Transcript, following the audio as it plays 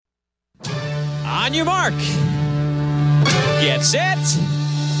On your mark. Get set.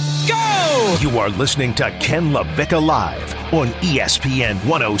 Go! You are listening to Ken LaVicka Live on ESPN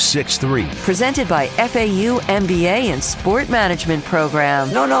 106.3. Presented by FAU MBA and Sport Management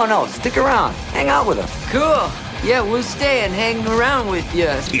Program. No. Stick around. Hang out with us. Cool. Yeah, we'll stay and hang around with you.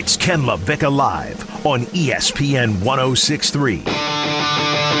 It's Ken LaVicka Live on ESPN 106.3.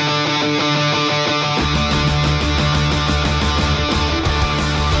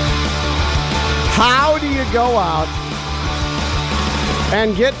 How do you go out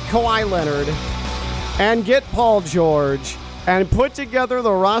and get Kawhi Leonard and get Paul George and put together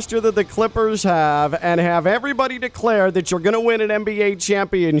the roster that the Clippers have and have everybody declare that you're going to win an NBA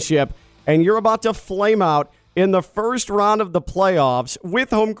championship and you're about to flame out in the first round of the playoffs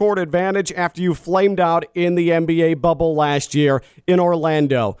with home court advantage after you flamed out in the NBA bubble last year in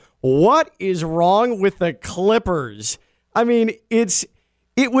Orlando? What is wrong with the Clippers? I mean,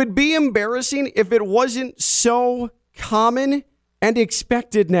 it would be embarrassing if it wasn't so common and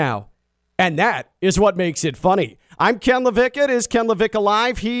expected now. And that is what makes it funny. I'm Ken LaVicka. It is Ken LaVicka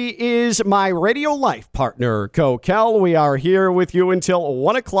Live. He is my radio life partner, Coquel. We are here with you until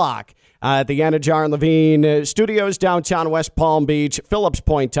 1 o'clock at the Anajar and Levine Studios, downtown West Palm Beach, Phillips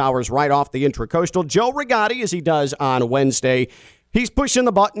Point Towers, right off the Intracoastal. Joe Rigotti, as he does on Wednesday, he's pushing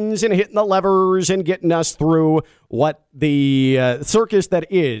the buttons and hitting the levers and getting us through what the circus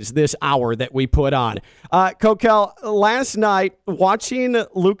that is this hour that we put on. Coquel, last night, watching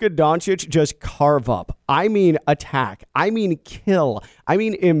Luka Doncic just carve up, I mean attack, I mean kill, I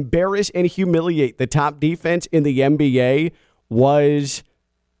mean embarrass and humiliate the top defense in the NBA was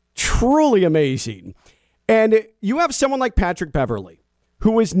truly amazing. And you have someone like Patrick Beverley,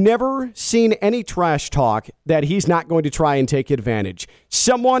 who has never seen any trash talk that he's not going to try and take advantage.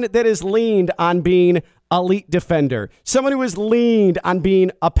 Someone that has leaned on being elite defender. Someone who has leaned on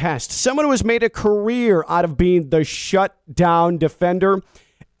being a pest. Someone who has made a career out of being the shutdown defender.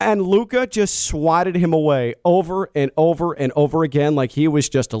 And Luka just swatted him away over and over and over again like he was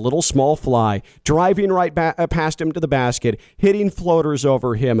just a little small fly, driving right past him to the basket, hitting floaters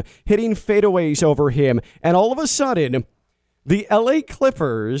over him, hitting fadeaways over him. And all of a sudden, the LA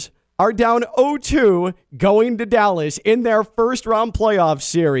Clippers are down 0-2 going to Dallas in their first round playoff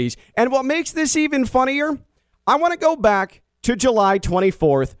series. And what makes this even funnier, I want to go back to July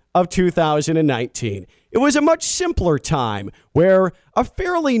 24th of 2019. It was a much simpler time where a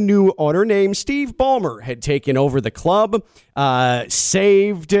fairly new owner named Steve Ballmer had taken over the club,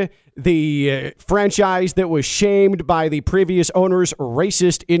 saved the franchise that was shamed by the previous owner's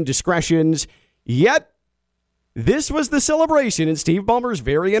racist indiscretions. Yet, this was the celebration, and Steve Ballmer's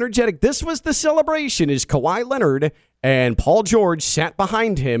very energetic. This was the celebration as Kawhi Leonard and Paul George sat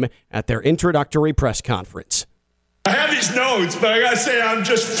behind him at their introductory press conference. I have these notes, but I gotta say I'm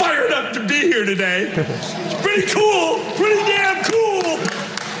just fired up to be here today. It's pretty cool, pretty damn cool.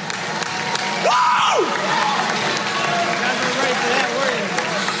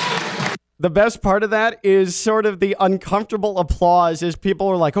 The best part of that is sort of the uncomfortable applause as people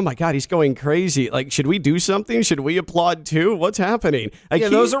are like, oh my God, he's going crazy. Like, should we do something? Should we applaud too? What's happening? Like,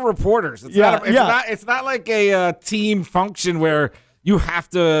 those are reporters. It's not like a team function where you have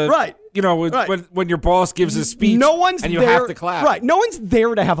to, right. You know, when your boss gives a speech, and you have to clap. Right. No one's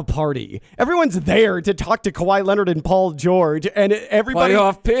there to have a party. Everyone's there to talk to Kawhi Leonard and Paul George, and everybody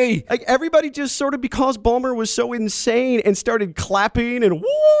playoff P. Like everybody just sort of, because Ballmer was so insane and started clapping and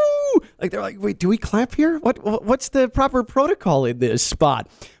woo, like they're like, wait, do we clap here? What's the proper protocol in this spot?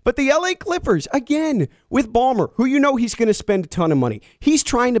 But the LA Clippers, again, with Ballmer, who you know he's going to spend a ton of money. He's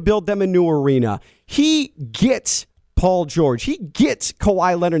trying to build them a new arena. He gets Paul George. He gets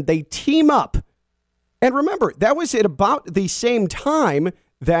Kawhi Leonard. They team up. And remember, that was at about the same time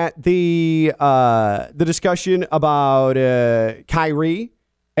that the discussion about Kyrie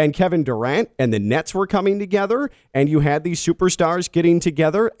and Kevin Durant and the Nets were coming together, and you had these superstars getting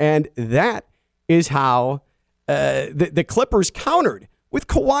together, and that is how the Clippers countered with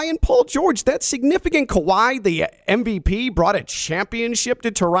Kawhi and Paul George. That's significant. Kawhi, the MVP, brought a championship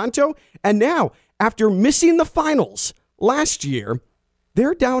to Toronto, and now, after missing the finals last year,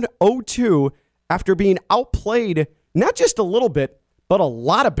 they're down 0-2 after being outplayed not just a little bit, but a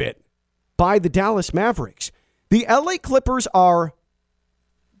lot of bit by the Dallas Mavericks. The LA Clippers are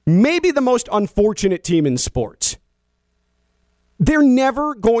maybe the most unfortunate team in sports. They're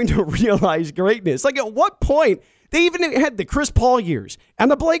never going to realize greatness. Like, at what point? They even had the Chris Paul years and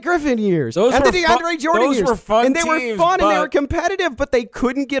the Blake Griffin years and the DeAndre Jordan years. Those were fun and they teams, were fun and they were competitive, but they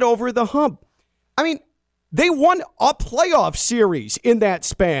couldn't get over the hump. I mean, they won a playoff series in that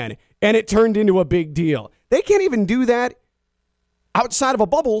span, and it turned into a big deal. They can't even do that outside of a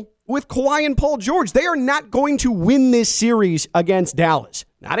bubble with Kawhi and Paul George. They are not going to win this series against Dallas.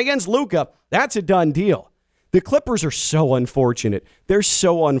 Not against Luka. That's a done deal. The Clippers are so unfortunate. They're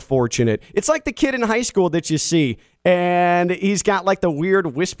so unfortunate. It's like the kid in high school that you see, and he's got like the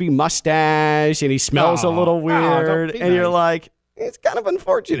weird wispy mustache, and he smells a little weird, and you're like, it's kind of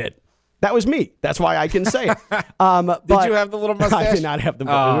unfortunate. That was me. That's why I can say it. Did you have the little mustache? I did not have the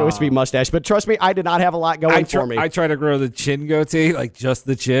wispy mustache, but trust me, I did not have a lot going for me. I tried to grow the chin goatee, like just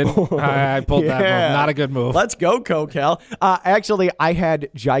the chin. I pulled that move. Not a good move. Let's go, Coquel. Actually, I had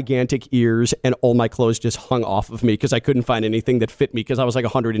gigantic ears, and all my clothes just hung off of me because I couldn't find anything that fit me because I was like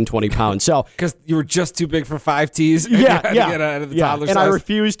 120 pounds. So because you were just too big for 5 T's. Yeah. Get out of the toddler and size. I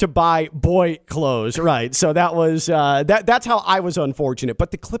refused to buy boy clothes. Right. So that was that's how I was unfortunate.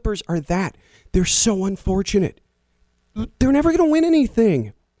 But the Clippers are that. They're so unfortunate. They're never going to win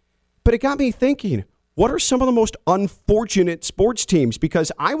anything. But it got me thinking, what are some of the most unfortunate sports teams?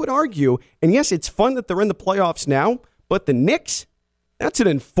 Because I would argue, and yes, it's fun that they're in the playoffs now, but the Knicks, that's an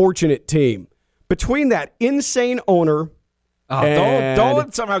unfortunate team. Between that insane owner and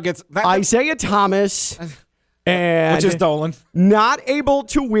Dolan somehow gets that, Isaiah Thomas, and which is Dolan, not able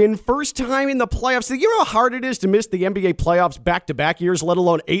to win first time in the playoffs. You know how hard it is to miss the NBA playoffs back-to-back years, let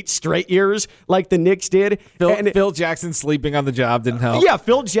alone 8 straight years like the Knicks did. Phil Jackson sleeping on the job didn't help. Yeah,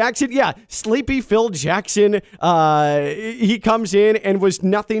 Phil Jackson. Yeah, sleepy Phil Jackson. He comes in and was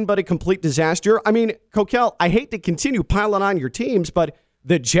nothing but a complete disaster. I mean, Coquel, I hate to continue piling on your teams, but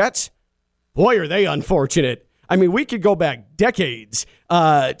the Jets, boy, are they unfortunate. I mean, we could go back decades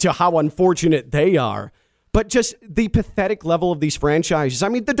to how unfortunate they are. But just the pathetic level of these franchises. I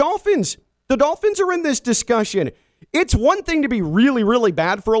mean, the Dolphins are in this discussion. It's one thing to be really, really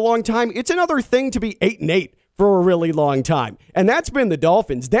bad for a long time. It's another thing to be 8-8 for a really long time. And that's been the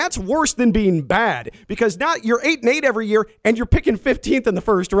Dolphins. That's worse than being bad because now you're 8-8 every year and you're picking 15th in the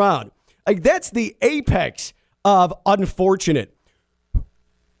first round. Like, that's the apex of unfortunate.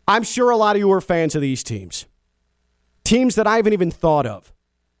 I'm sure a lot of you are fans of these teams. Teams that I haven't even thought of.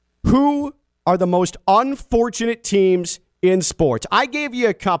 Who are the most unfortunate teams in sports? I gave you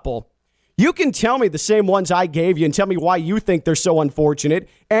a couple. You can tell me the same ones I gave you and tell me why you think they're so unfortunate.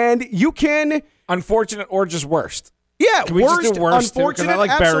 And you can... Unfortunate or just worst? Yeah, can we worst, just do worst unfortunate, too? I like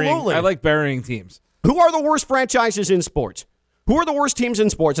absolutely. I like burying teams. Who are the worst franchises in sports? Who are the worst teams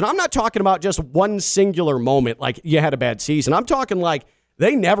in sports? And I'm not talking about just one singular moment like you had a bad season. I'm talking like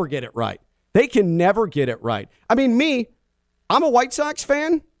they never get it right. They can never get it right. I mean, I'm a White Sox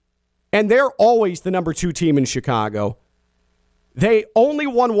fan. And they're always the number 2 team in Chicago. They only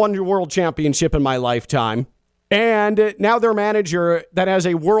won one World Championship in my lifetime. And now their manager that has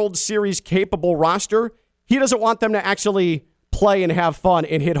a World Series capable roster, he doesn't want them to actually play and have fun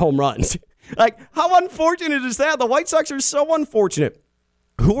and hit home runs. Like, how unfortunate is that? The White Sox are so unfortunate.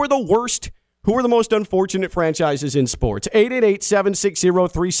 Who are the worst? Who are the most unfortunate franchises in sports?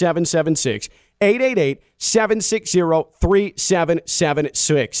 888-760-3776.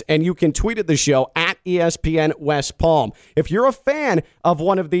 888-760-3776. And you can tweet at the show at ESPN West Palm. If you're a fan of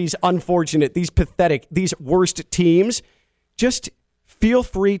one of these unfortunate, these pathetic, these worst teams, just feel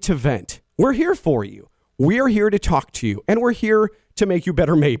free to vent. We're here for you. We're here to talk to you. And we're here to make you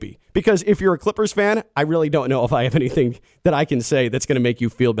better, maybe. Because if you're a Clippers fan, I really don't know if I have anything that I can say that's going to make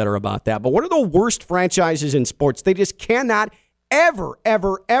you feel better about that. But what are the worst franchises in sports? They just cannot ever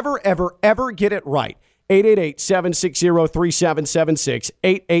get it right. 888-760-3776.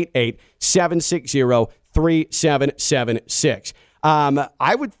 888-760-3776.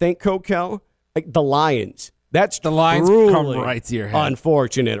 I would think, Coquel, like the Lions. That's the Lions come right to your head.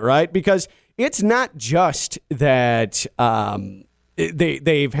 Unfortunate, right? Because it's not just that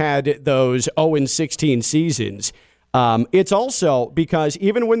they've had those 0-16 seasons. It's also because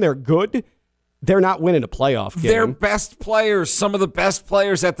even when they're good, they're not winning a playoff game. Their best players, some of the best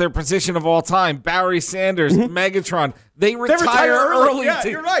players at their position of all time, Barry Sanders, Megatron, they retire early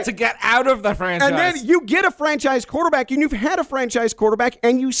to get out of the franchise. And then you get a franchise quarterback, and you've had a franchise quarterback,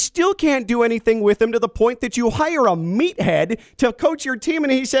 and you still can't do anything with him to the point that you hire a meathead to coach your team,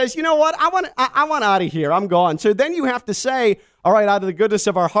 and he says, you know what, I want out of here. I'm gone. So then you have to say, all right, out of the goodness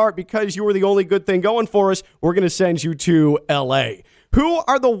of our heart, because you were the only good thing going for us, we're going to send you to L.A. Who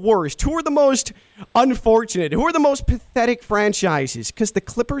are the worst? Who are the most unfortunate? Who are the most pathetic franchises? Because the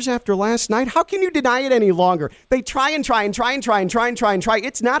Clippers after last night, how can you deny it any longer? They try.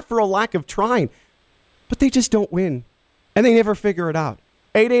 It's not for a lack of trying, but they just don't win, and they never figure it out.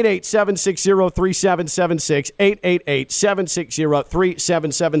 888-760-3776,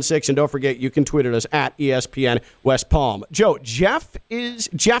 888-760-3776, and don't forget, you can tweet at us at ESPN West Palm. Joe, Jeff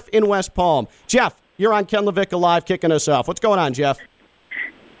in West Palm. Jeff, you're on Ken LaVicka Live kicking us off. What's going on, Jeff?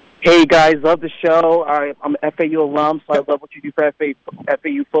 Hey, guys, love the show. I'm an FAU alum, so I love what you do for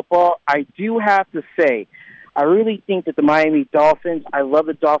FAU football. I do have to say, I really think that the Miami Dolphins, I love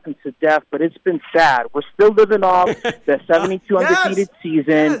the Dolphins to death, but it's been sad. We're still living off the 72 undefeated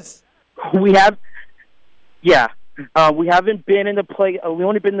season. Yes. We haven't been in the we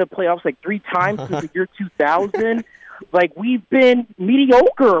only been in the playoffs like 3 times since the year 2000. Like, we've been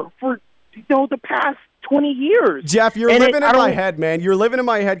mediocre for, the past 20 years. Jeff, you're living in my head, man. You're living in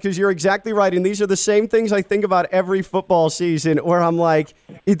my head because you're exactly right. And these are the same things I think about every football season where I'm like,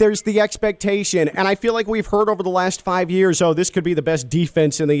 there's the expectation. And I feel like we've heard over the last 5 years, oh, this could be the best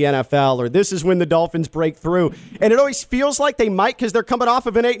defense in the NFL, or this is when the Dolphins break through. And it always feels like they might because they're coming off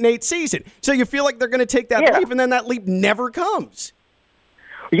of an 8-8 season. So you feel like they're going to take that leap, and then that leap never comes.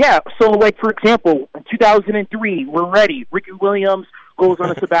 Yeah, so, like, for example, in 2003, we're ready. Ricky Williams goes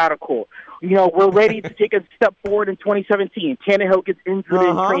on a sabbatical. We're ready to take a step forward in 2017. Tannehill gets injured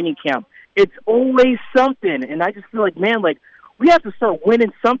in training camp. It's always something, and I just feel like, man, we have to start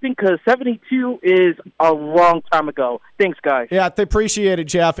winning something because 72 is a long time ago. Thanks, guys. Yeah, I appreciate it,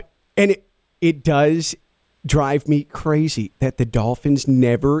 Jeff. And it does drive me crazy that the Dolphins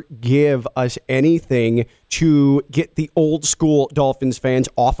never give us anything to get the old school Dolphins fans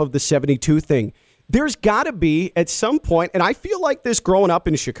off of the 72 thing. There's got to be at some point, and I feel like this growing up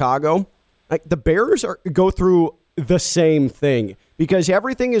in Chicago, like the Bears go through the same thing because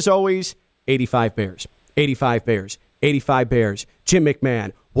everything is always 85 Bears, 85 Bears, 85 Bears, Jim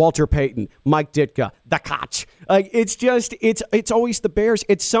McMahon, Walter Payton, Mike Ditka, the Koch. It's always the Bears.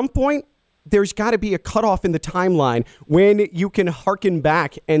 At some point, there's got to be a cutoff in the timeline when you can hearken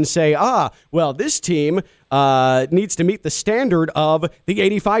back and say, well, this team needs to meet the standard of the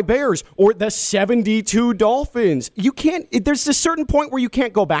 85 Bears or the 72 Dolphins. You can't. There's a certain point where you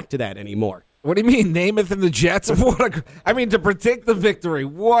can't go back to that anymore. What do you mean, Namath and the Jets? To predict the victory,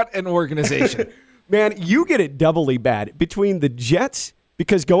 what an organization. Man, you get it doubly bad between the Jets,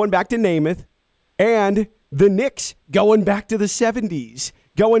 because going back to Namath, and the Knicks going back to the 70s.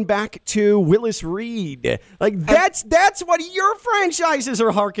 Going back to Willis Reed. That's what your franchises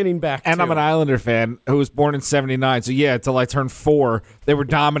are hearkening back to. And I'm an Islander fan who was born in 79. So, until I turned 4, they were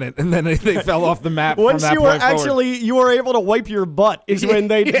dominant. And then they fell off the map Once from that you were point forward. you were able to wipe your butt is when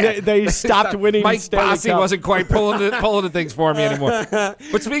they stopped winning. Mike Bossy wasn't quite pulling the things for me anymore.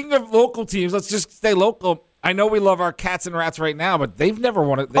 But speaking of local teams, let's just stay local. I know we love our Cats and Rats right now, but they've never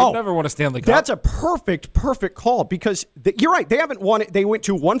won it. They've never won a Stanley Cup. That's a perfect call because you're right. They haven't won it. They went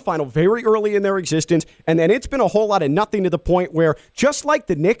to one final very early in their existence, and then it's been a whole lot of nothing to the point where, just like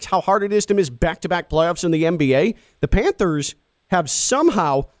the Knicks, how hard it is to miss back-to-back playoffs in the NBA, the Panthers have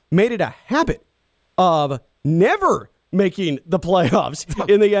somehow made it a habit of never making the playoffs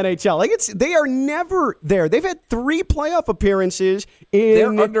in the NHL. They are never there. They've had 3 playoff appearances in They're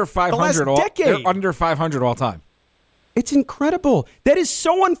under 500 the last decade. They're under 500 all time. It's incredible. That is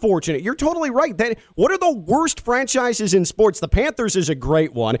so unfortunate. You're totally right. What are the worst franchises in sports? The Panthers is a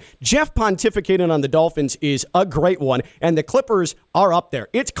great one. Jeff pontificating on the Dolphins is a great one. And the Clippers are up there.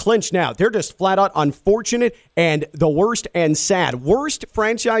 It's clinched now. They're just flat out unfortunate and the worst and sad. Worst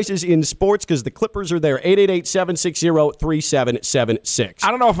franchises in sports because the Clippers are there. 888-760-3776.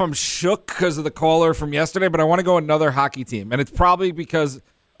 I don't know if I'm shook because of the caller from yesterday, but I want to go another hockey team. And it's probably because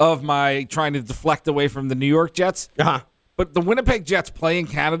of my trying to deflect away from the New York Jets. But the Winnipeg Jets play in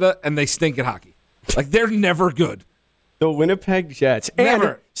Canada, and they stink at hockey. They're never good. The Winnipeg Jets. Never.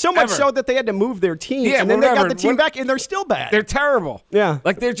 And so much so that they had to move their team, and then they got the team back, and they're still bad. They're terrible. Yeah.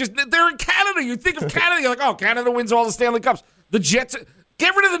 They're in Canada. You think of Canada, you're like, oh, Canada wins all the Stanley Cups. The Jets,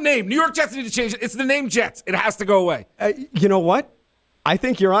 get rid of the name. New York Jets need to change it. It's the name Jets. It has to go away. You know what? I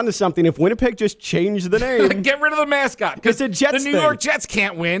think you're onto something. If Winnipeg just changed the name. Get rid of the mascot. It's a Jets thing. The New York Jets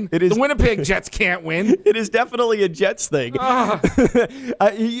can't win. The Winnipeg Jets can't win. It is definitely a Jets thing. I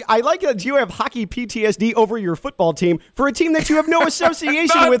like that you have hockey PTSD over your football team for a team that you have no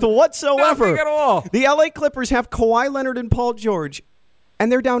association with whatsoever. Nothing at all. The LA Clippers have Kawhi Leonard and Paul George,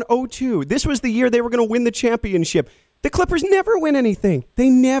 and they're down 0-2. This was the year they were going to win the championship. The Clippers never win anything. They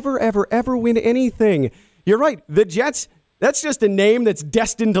never, ever, ever win anything. You're right. The Jets... That's just a name that's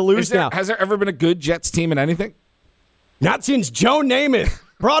destined to lose now. Has there ever been a good Jets team in anything? Not since Joe Namath.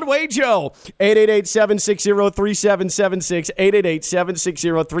 Broadway Joe. 888-760-3776.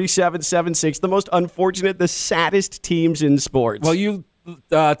 888-760-3776. The most unfortunate, the saddest teams in sports. Well, you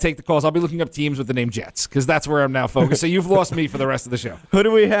take the calls. I'll be looking up teams with the name Jets because that's where I'm now focused. So you've lost me for the rest of the show. Who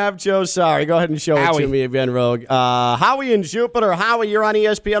do we have, Joe? Sorry. Go ahead and show Howie. it to me again, Rogue. Howie in Jupiter. Howie, you're on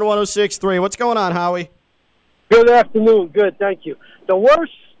ESPN 106.3. What's going on, Howie? Good afternoon. Good, thank you. The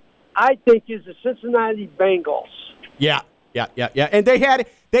worst, I think, is the Cincinnati Bengals. Yeah. And they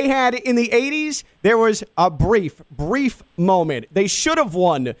They had, in the 80s, there was a brief moment. They should have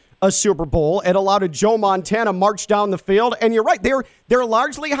won a Super Bowl and allowed a Joe Montana march down the field. And you're right, they're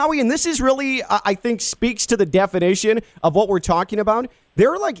largely, Howie, and this is really, I think, speaks to the definition of what we're talking about.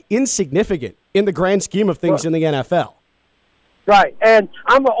 They're like insignificant in the grand scheme of things in the NFL. Right, and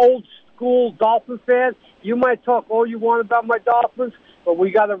I'm an old school Dolphin fan. You might talk all you want about my Dolphins, but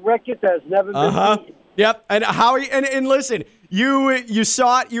we got a record that has never been beaten. Yep, and Howie, and listen, you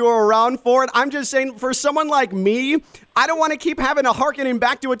saw it, you were around for it. I'm just saying, for someone like me, I don't want to keep having to hearkening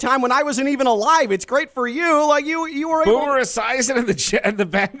back to a time when I wasn't even alive. It's great for you, like you were able. Boomer Esiason and the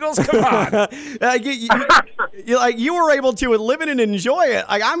Bengals. Come on, you were able to live it and enjoy it.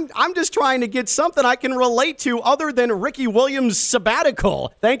 Like I'm just trying to get something I can relate to other than Ricky Williams'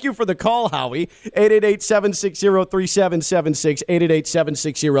 sabbatical. Thank you for the call, Howie. 888-760-3776.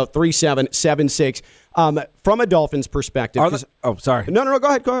 888-760-3776. From a Dolphins perspective. Sorry. No, go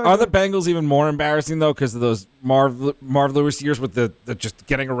ahead. Are the Bengals even more embarrassing, though, because of those Marv Lewis years with the just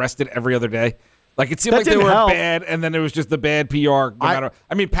getting arrested every other day? Like, it seemed like they were bad, and then it was just the bad PR.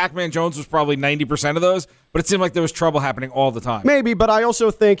 Pac-Man Jones was probably 90% of those, but it seemed like there was trouble happening all the time. Maybe, but I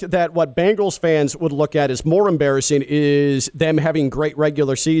also think that what Bengals fans would look at as more embarrassing is them having great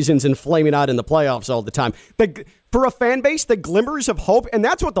regular seasons and flaming out in the playoffs all the time. For a fan base, the glimmers of hope, and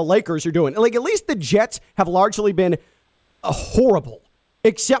that's what the Lakers are doing. Like, at least the Jets have largely been horrible,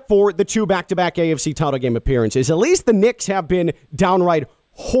 except for the 2 back-to-back AFC title game appearances. At least the Knicks have been downright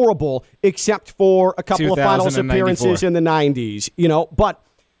horrible, except for a couple of finals appearances in the 90s. But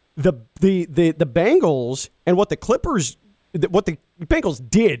the Bengals and what the Clippers, what the Bengals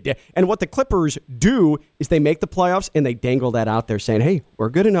did and what the Clippers do is they make the playoffs and they dangle that out there saying, hey, we're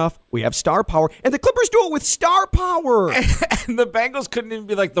good enough. We have star power. And the Clippers do it with star power. And the Bengals couldn't even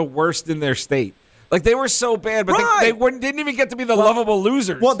be like the worst in their state. Like, they were so bad, but they didn't even get to be the lovable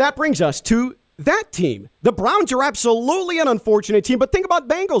losers. Well, that brings us to that team. The Browns are absolutely an unfortunate team, but think about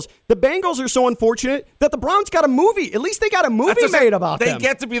Bengals. The Bengals are so unfortunate that the Browns got a movie. At least they got a movie made about them. They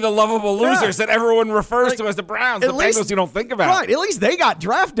get to be the lovable losers that everyone refers to as the Browns. The Bengals you don't think about. Right, at least they got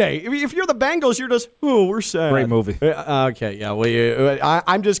draft day. If you're the Bengals, you're just, we're sad. Great movie. Okay, yeah.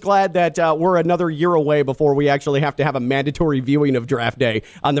 I'm just glad that we're another year away before we actually have to have a mandatory viewing of draft day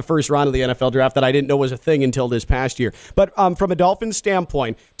on the first round of the NFL draft that I didn't know was a thing until this past year. But from a Dolphins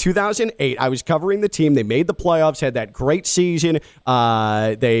standpoint, 2008, I was covering the team. They made the playoffs, had that great season.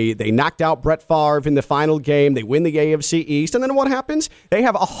 They knocked out Brett Favre in the final game. They win the AFC East. And then what happens? They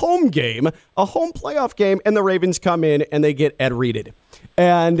have a home playoff game, and the Ravens come in and they get Ed Reeded.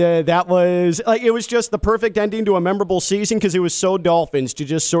 And that was, it was just the perfect ending to a memorable season because it was so Dolphins to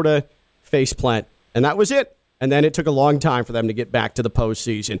just sort of face plant. And that was it. And then it took a long time for them to get back to the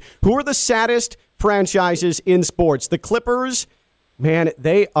postseason. Who are the saddest franchises in sports? The Clippers. Man,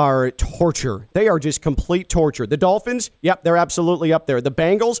 they are torture. They are just complete torture. The Dolphins, yep, they're absolutely up there. The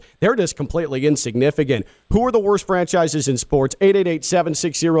Bengals, they're just completely insignificant. Who are the worst franchises in sports?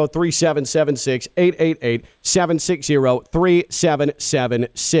 888-760-3776,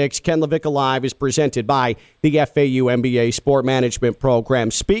 888-760-3776. Ken LaVicka Live is presented by the FAU MBA Sport Management Program.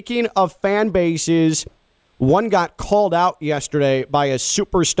 Speaking of fan bases, one got called out yesterday by a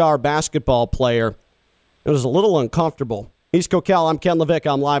superstar basketball player. It was a little uncomfortable. He's Coquel. I'm Ken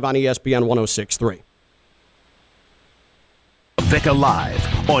LaVicka. I'm live on ESPN 106.3. LaVicka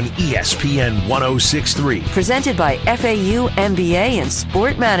Live on ESPN 106.3. Presented by FAU MBA and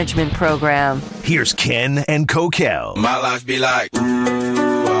Sport Management Program. Here's Ken and Coquel. My life be like, ooh,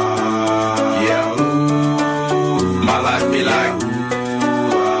 yeah, ooh. My life be like, ooh,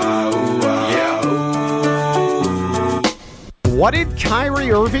 yeah, ooh. What did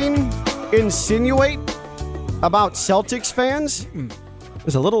Kyrie Irving insinuate about Celtics fans? It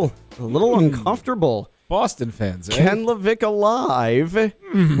was a little uncomfortable. Boston fans, eh? Ken LaVicka Live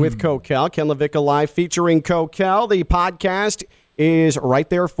with Coquel. Ken LaVicka Live featuring Coquel. The podcast is right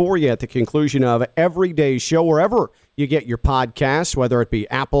there for you at the conclusion of every day's show, wherever you get your podcasts, whether it be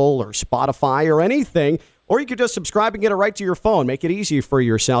Apple or Spotify or anything. Or you could just subscribe and get it right to your phone. Make it easy for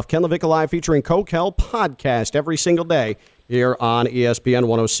yourself. Ken LaVicka Live featuring Coquel podcast every single day here on ESPN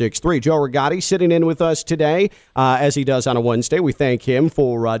 106.3. Joe Rigotti sitting in with us today, as he does on a Wednesday. We thank him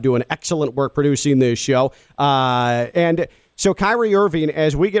for doing excellent work producing this show. And so Kyrie Irving,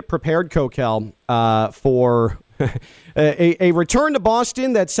 as we get prepared, Coquel, for a return to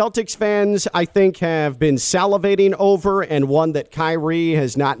Boston that Celtics fans, I think, have been salivating over, and one that Kyrie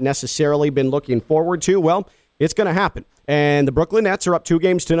has not necessarily been looking forward to, well, it's going to happen. And the Brooklyn Nets are up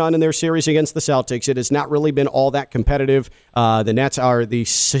 2-0 in their series against the Celtics. It has not really been all that competitive. The Nets are the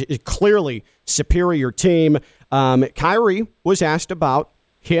clearly superior team. Kyrie was asked about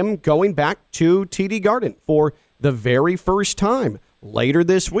him going back to TD Garden for the very first time later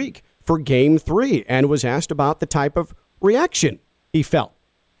this week for Game 3 and was asked about the type of reaction he felt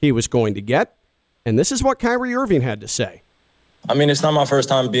he was going to get. And this is what Kyrie Irving had to say. I mean, it's not my first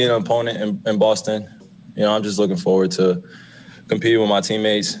time being an opponent in Boston. I'm just looking forward to competing with my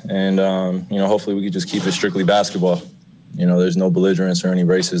teammates. And, hopefully we can just keep it strictly basketball. There's no belligerence or any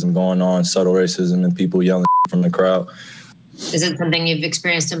racism going on, subtle racism and people yelling from the crowd. Is it something you've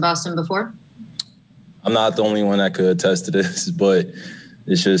experienced in Boston before? I'm not the only one that could attest to this, but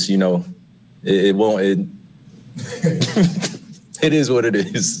it's just, it won't, it is what it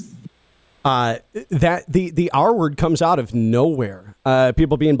is. That the R word comes out of nowhere.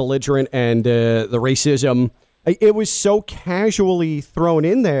 People being belligerent and the racism. It was so casually thrown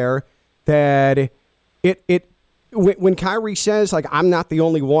in there that when Kyrie says, like, I'm not the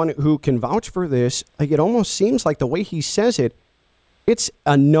only one who can vouch for this, like, it almost seems like the way he says it, it's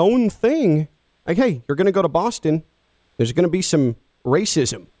a known thing. Like, hey, you're going to go to Boston. There's going to be some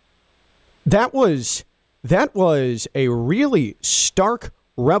racism. That was a really stark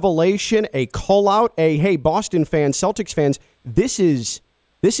revelation, a call out, a, hey, Boston fans, Celtics fans, this is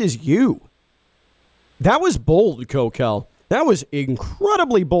you. That was bold, Coquel. That was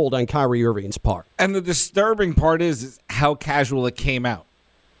incredibly bold on Kyrie Irving's part. And the disturbing part is how casual it came out.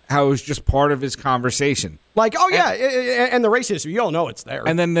 How it was just part of his conversation. Like, oh, yeah, and the racism, you all know it's there.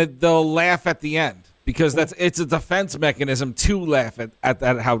 And then they'll laugh at the end because it's a defense mechanism to laugh at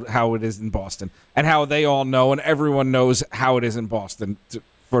that, how it is in Boston and how they all know and everyone knows how it is in Boston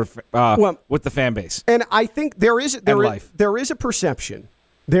with the fan base. And I think there is a perception.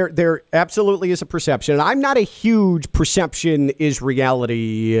 There absolutely is a perception. And I'm not a huge perception is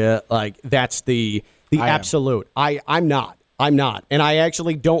reality, like that's the absolute. I'm not. And I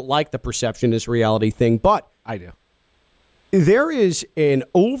actually don't like the perception is reality thing, but I do. There is an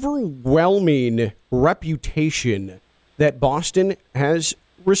overwhelming reputation that Boston has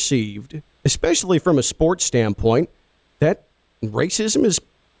received, especially from a sports standpoint, that racism is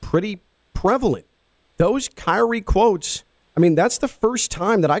pretty prevalent. Those Kyrie quotes, I mean, that's the first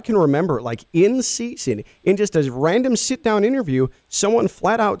time that I can remember, like in season, in just a random sit-down interview, someone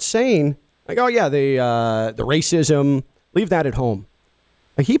flat out saying, like, oh, yeah, the racism, leave that at home.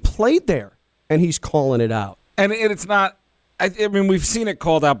 Like, he played there, and he's calling it out. And it's not, I mean, we've seen it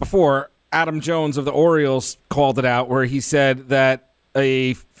called out before. Adam Jones of the Orioles called it out where he said that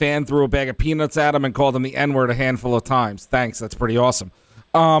a fan threw a bag of peanuts at him and called him the N-word a handful of times. Thanks, that's pretty awesome.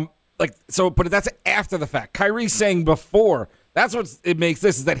 But that's after the fact. Kyrie's saying before. That's what it makes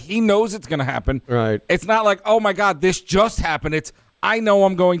this, is that he knows it's going to happen. Right. It's not like, oh, my God, this just happened. It's, I know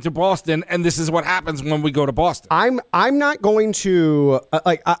I'm going to Boston, and this is what happens when we go to Boston. I'm not going to,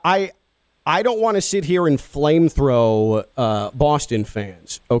 I don't want to sit here and flamethrow Boston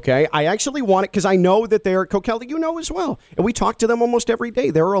fans, okay? I actually want it because I know that they're, Coquel, you know as well, and we talk to them almost every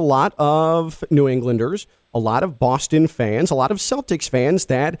day. There are a lot of New Englanders, a lot of Boston fans, a lot of Celtics fans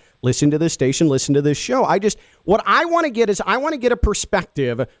that listen to this station, listen to this show. What I want to get is I want to get a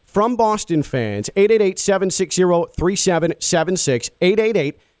perspective from Boston fans.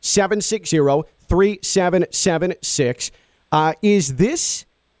 888-760-3776, 888-760-3776. Is this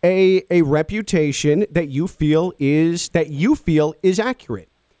a reputation that you feel is accurate?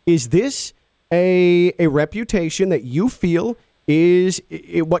 Is this a reputation that you feel is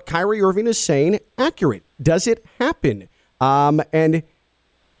what Kyrie Irving is saying accurate? Does it happen? And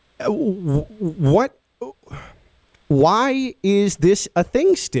why is this a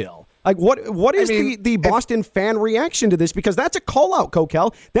thing still? Like, what is the Boston fan reaction to this? Because that's a call out,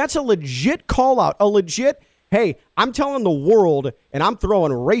 Coquel. That's a legit call out, a legit, hey, I'm telling the world and I'm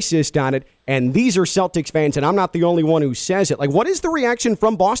throwing racist on it, and these are Celtics fans, and I'm not the only one who says it. Like, what is the reaction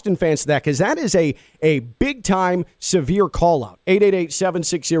from Boston fans to that? Because that is a big-time, severe call-out.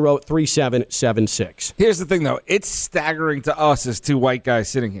 888-760-3776. Here's the thing, though. It's staggering to us as two white guys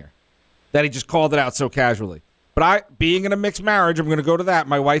sitting here that he just called it out so casually. But being in a mixed marriage, I'm going to go to that.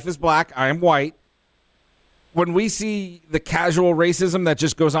 My wife is black. I am white. When we see the casual racism that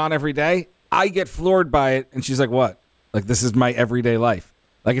just goes on every day, I get floored by it, and she's like, what? Like, this is my everyday life.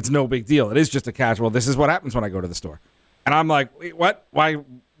 Like, it's no big deal. It is just a casual, this is what happens when I go to the store. And I'm like, wait, what? Why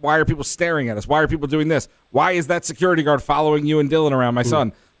are people staring at us? Why are people doing this? Why is that security guard following you and Dylan around, my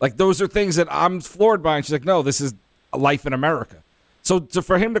son? Like, those are things that I'm floored by. And she's like, no, this is life in America. So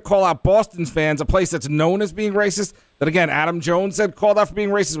for him to call out Boston fans, a place that's known as being racist, that, again, Adam Jones said called out for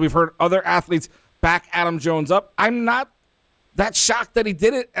being racist. We've heard other athletes back Adam Jones up. I'm not that shocked that he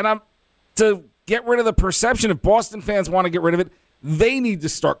did it, and to get rid of the perception, if Boston fans want to get rid of it, they need to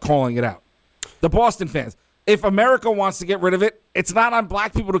start calling it out. The Boston fans. if America wants to get rid of it, it's not on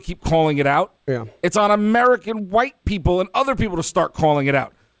black people to keep calling it out. Yeah. It's on American white people and other people to start calling it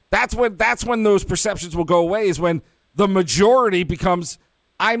out. That's when those perceptions will go away, is when the majority becomes,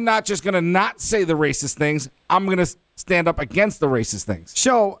 I'm not just going to not say the racist things, I'm going to stand up against the racist things.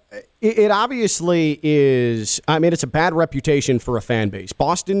 So it obviously is, I mean, it's a bad reputation for a fan base.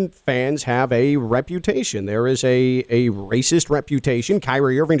 Boston fans have a reputation. There is a racist reputation.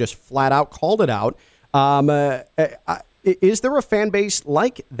 Kyrie Irving just flat out called it out. Is there a fan base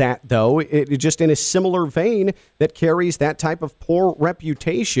like that, though, just in a similar vein that carries that type of poor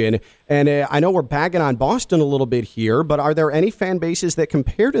reputation? And I know we're bagging on Boston a little bit here, but are there any fan bases that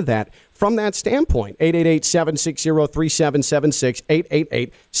compare to that from that standpoint?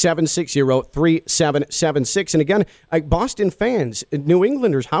 888-760-3776, 888-760-3776. And again, Boston fans, New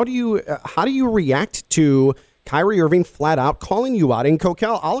Englanders, how do you react to Kyrie Irving flat out calling you out? And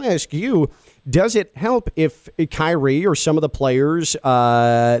Coquel, I'll ask you, does it help if Kyrie or some of the players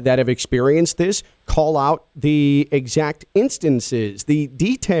that have experienced this call out the exact instances, the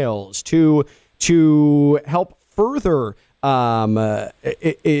details to help further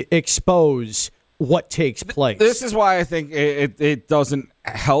expose what takes place? This is why I think it doesn't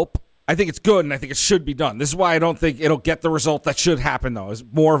help. I think it's good, and I think it should be done. This is why I don't think it'll get the result that should happen, though, is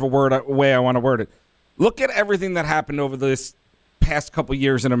more of a way I want to word it. Look at everything that happened over this past couple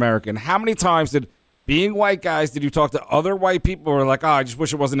years in America, and how many times did white guys did you talk to other white people who were like, I just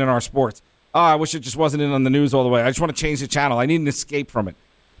wish it wasn't in our sports. I wish it just wasn't in on the news all the way. I just want to change the channel. I need an escape from it.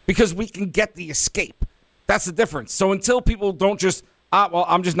 Because we can get the escape. That's the difference. So until people don't just,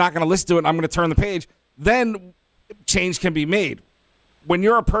 I'm just not going to listen to it and I'm going to turn the page, then change can be made. When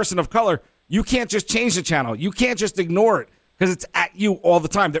you're a person of color, you can't just change the channel. You can't just ignore it because it's at you all the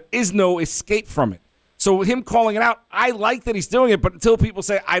time. There is no escape from it. So him calling it out, I like that he's doing it, but until people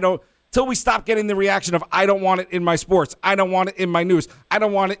say, till we stop getting the reaction of, I don't want it in my sports, I don't want it in my news, I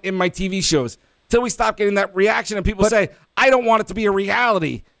don't want it in my TV shows, till we stop getting that reaction and people say, I don't want it to be a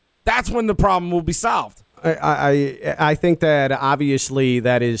reality, that's when the problem will be solved. I think that obviously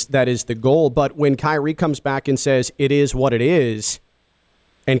that is the goal, but when Kyrie comes back and says it is what it is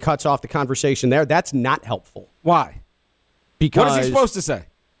and cuts off the conversation there, that's not helpful. Why? Because what is he supposed to say?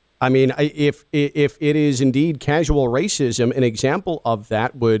 I mean, if it is indeed casual racism, an example of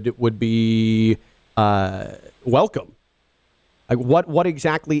that would be welcome. Like what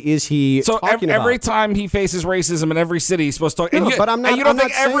exactly is he talking about? Every time he faces racism in every city, he's supposed to talk. But I'm not. And you don't I'm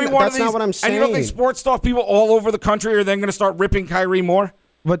think not every saying one that's of these, not what I'm saying. And you don't think sports talk people all over the country are then going to start ripping Kyrie more?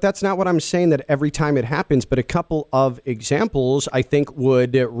 But that's not what I'm saying, that every time it happens. But a couple of examples, I think,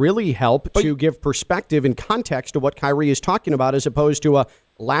 would really help to give perspective and context to what Kyrie is talking about, as opposed to a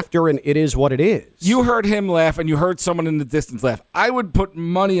laughter and it is what it is. You heard him laugh and you heard someone in the distance laugh. I would put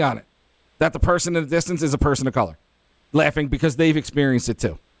money on it that the person in the distance is a person of color laughing because they've experienced it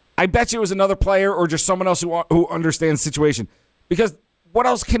too. I bet you it was another player or just someone else who understands the situation. Because what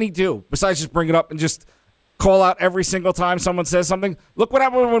else can he do besides just bring it up and just call out every single time someone says something? Look what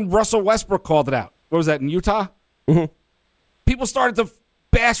happened when Russell Westbrook called it out. What was that, in Utah? Mm-hmm. People started to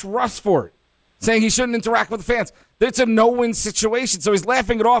bash Russ for it, saying he shouldn't interact with the fans. It's a no-win situation, so he's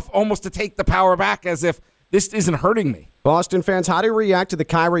laughing it off almost to take the power back as if this isn't hurting me. Boston fans, how do you react to the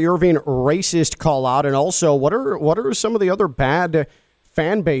Kyrie Irving racist call-out? And also, what are some of the other bad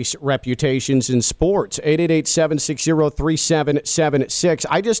fan base reputations in sports? 888-760-3776.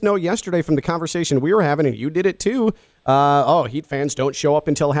 I just know yesterday from the conversation we were having, and you did it too, Heat fans don't show up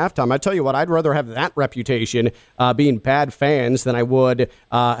until halftime. I tell you what, I'd rather have that reputation being bad fans than I would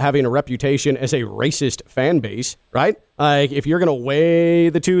having a reputation as a racist fan base, right? If you're going to weigh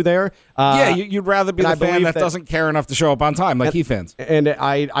the two there. You'd rather be the fan that doesn't care enough to show up on time, like Heat fans. And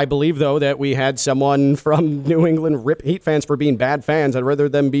I believe, though, that we had someone from New England rip Heat fans for being bad fans. I'd rather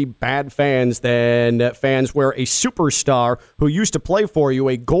them be bad fans than fans where a superstar who used to play for you,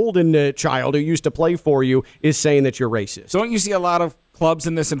 a golden child who used to play for you, is saying that you're racist. Don't you see a lot of clubs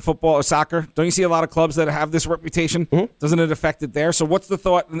in this in football or soccer? Don't you see a lot of clubs that have this reputation? Mm-hmm. Doesn't it affect it there? So what's the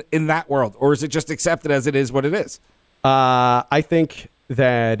thought in that world? Or is it just accepted as it is what it is? I think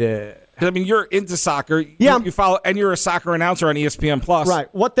that... I mean, you're into soccer. You follow, and you're a soccer announcer on ESPN Plus.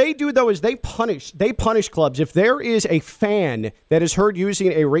 Right. What they do, though, is they punish clubs. If there is a fan that is heard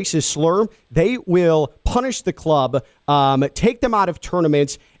using a racist slur, they will punish the club, take them out of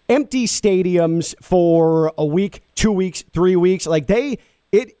tournaments, empty stadiums for a week, 2 weeks, 3 weeks. In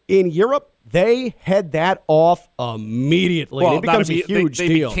Europe, they head that off immediately. Well, it becomes a huge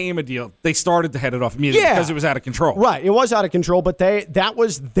deal. They became a deal. They started to head it off immediately because it was out of control. Right. It was out of control, but that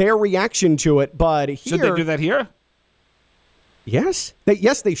was their reaction to it. But here, should they do that here? Yes.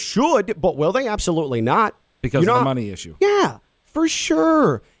 Yes, they should, but will they? Absolutely not. because of the money issue. Yeah, for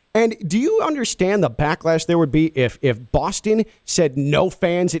sure. And do you understand the backlash there would be if Boston said no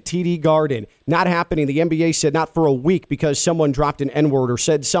fans at TD Garden? Not happening. The NBA said not for a week because someone dropped an N-word or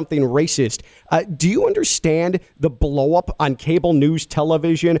said something racist. Do you understand the blow-up on cable news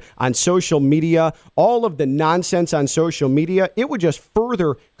television, on social media, all of the nonsense on social media? It would just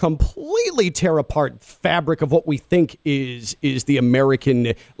further completely tear apart the fabric of what we think is the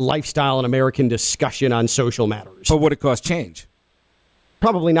American lifestyle and American discussion on social matters. But would it cause change?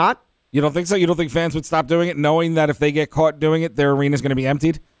 Probably not. You don't think so? You don't think fans would stop doing it, knowing that if they get caught doing it, their arena is going to be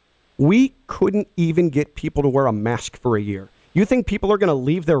emptied? We couldn't even get people to wear a mask for a year. You think people are going to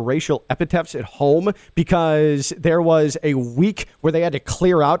leave their racial epithets at home because there was a week where they had to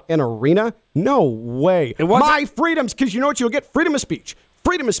clear out an arena? No way. My freedoms, because you know what you'll get? Freedom of speech.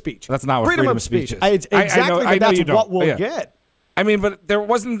 Freedom of speech. That's not what freedom of speech is. Exactly, I know that's you don't. what we'll get. I mean, but there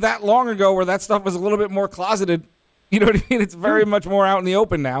wasn't that long ago where that stuff was a little bit more closeted. You know what I mean? It's very much more out in the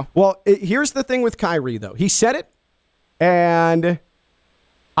open now. Well, here's the thing with Kyrie, though. He said it, and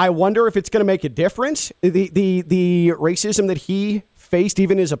I wonder if it's going to make a difference. The racism that he faced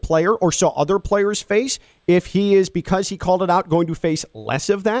even as a player or saw other players face, if he is, because he called it out, going to face less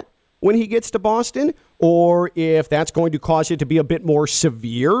of that when he gets to Boston, or if that's going to cause it to be a bit more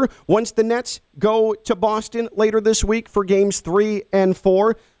severe once the Nets go to Boston later this week for games 3 and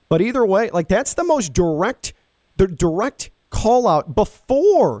 4. But either way, like that's the most direct call out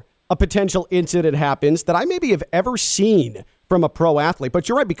before a potential incident happens that I maybe have ever seen from a pro athlete. But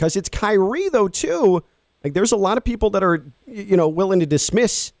you're right, because it's Kyrie, though, too. Like, there's a lot of people that are, willing to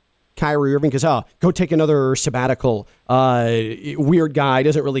dismiss Kyrie Irving because, go take another sabbatical. Weird guy,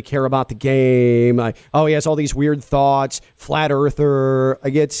 doesn't really care about the game. He has all these weird thoughts. Flat earther.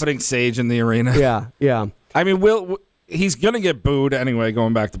 Putting sage in the arena. Yeah. I mean, he's going to get booed anyway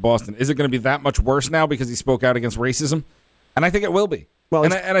going back to Boston. Is it going to be that much worse now because he spoke out against racism? And I think it will be. Well,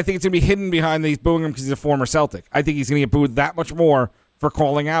 and I think it's going to be hidden behind these booing him because he's a former Celtic. I think he's going to get booed that much more for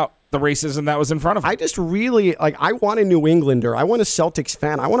calling out the racism that was in front of him. I just really, I want a New Englander. I want a Celtics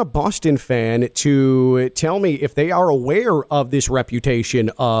fan. I want a Boston fan to tell me if they are aware of this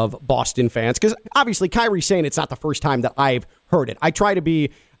reputation of Boston fans. Because obviously Kyrie's saying it's not the first time that I've heard it. I try to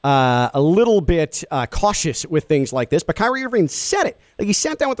be a little bit cautious with things like this, but Kyrie Irving said it. Like, he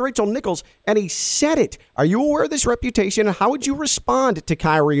sat down with Rachel Nichols and he said it. Are you aware of this reputation? How would you respond to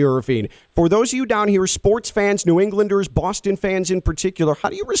Kyrie Irving? For those of you down here, sports fans, New Englanders, Boston fans in particular, how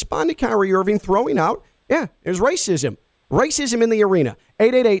do you respond to Kyrie Irving throwing out, there's racism. Racism in the arena.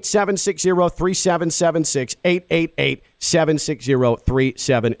 888-760-3776.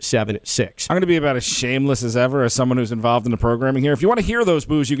 888-760-3776. I'm going to be about as shameless as ever as someone who's involved in the programming here. If you want to hear those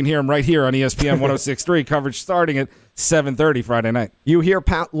boos, you can hear them right here on ESPN 106.3. Coverage starting at 7:30 Friday night. You hear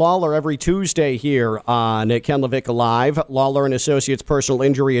Pat Lawler every Tuesday here on Ken LaVicka Live. Lawler and Associates personal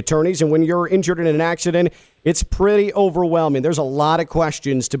injury attorneys. And when you're injured in an accident, it's pretty overwhelming. There's a lot of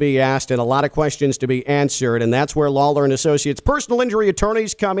questions to be asked and a lot of questions to be answered, and that's where Lawler and Associates personal injury attorneys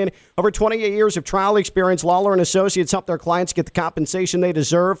come in. Over 28 years of trial experience, Lawler and Associates help their clients get the compensation they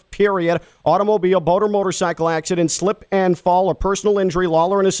deserve, period. Automobile, boat, or motorcycle accident, slip and fall, or personal injury,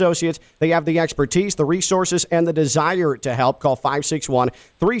 Lawler and Associates, they have the expertise, the resources, and the desire to help. Call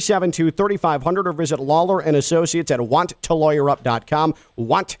 561-372-3500 or visit Lawler and Associates at wanttolawyerup.com.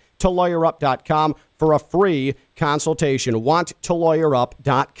 wanttolawyerup.com for a free consultation.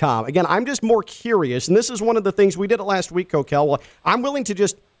 wanttolawyerup.com. Again, I'm just more curious, and this is one of the things we did it last week, Coquel. Well, I'm willing to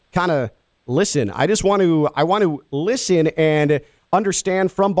just kind of listen. I want to listen and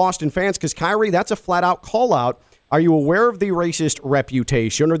understand from Boston fans, because Kyrie, that's a flat-out call-out. Are you aware of the racist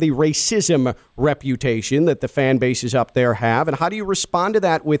reputation or the racism reputation that the fan bases up there have? And how do you respond to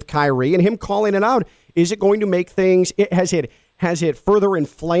that with Kyrie and him calling it out? Is it going to make things, has it further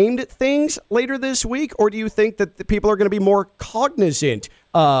inflamed things later this week? Or do you think that the people are going to be more cognizant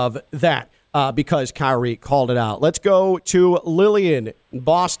of that because Kyrie called it out? Let's go to Lillian in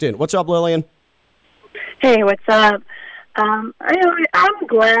Boston. What's up, Lillian? Hey, what's up? I'm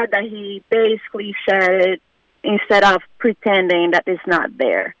glad that he basically said it instead of pretending that it's not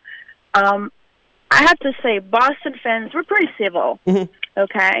there. I have to say, Boston fans, we're pretty civil,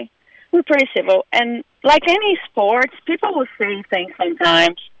 okay? We're pretty civil. And like any sports, people will say things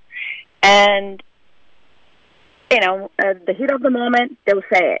sometimes. And, at the heat of the moment, they'll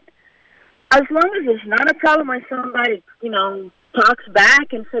say it. As long as it's not a problem when somebody, talks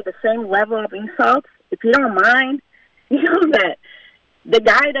back and say the same level of insults, if you don't mind, that the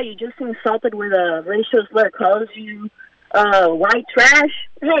guy that you just insulted with a racial slur calls you white trash,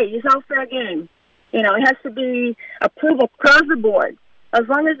 hey, it's all fair game. It has to be approved across the board. As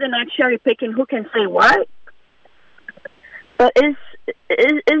long as they're not cherry picking who can say what, But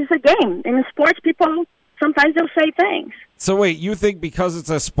it's a game. In sports, people sometimes they'll say things. So wait, you think because it's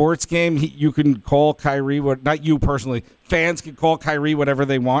a sports game, you can call Kyrie, not you personally, fans can call Kyrie whatever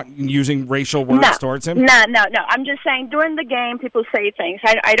they want using racial words towards him? No. I'm just saying during the game, people say things.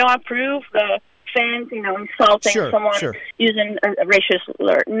 I don't approve the fans, insulting someone using a racial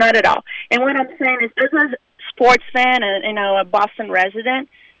slur. Not at all. And what I'm saying is this is a sports fan and, a Boston resident.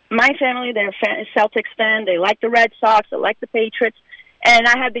 My family, they're Celtics fan. They like the Red Sox. They like the Patriots. And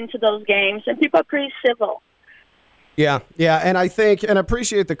I have been to those games, and people are pretty civil. Yeah, and I think, and I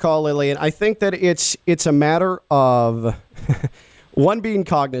appreciate the call, Lillian. I think that it's a matter of, one, being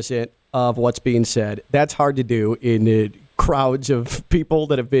cognizant of what's being said. That's hard to do in crowds of people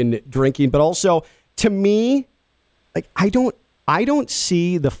that have been drinking. But also, to me, like I don't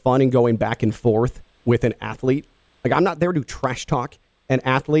see the fun in going back and forth with an athlete. Like, I'm not there to trash talk an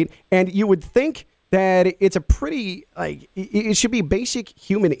athlete. And you would think that it's a pretty, it should be basic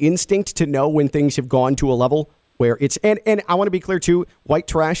human instinct to know when things have gone to a level where it's, and I want to be clear too, white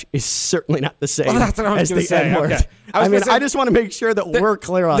trash is certainly not the same that's what I was as the say. N-word. Okay. I just want to make sure that we're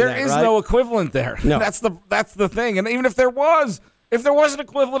clear on that. There is no equivalent there. No. That's the thing. And even if there was an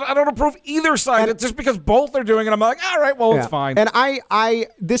equivalent, I don't approve either side. It's just because both are doing it, I'm like, all right, well, it's fine. And I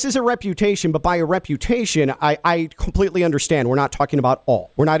this is a reputation, but by a reputation, I completely understand. We're not talking about all.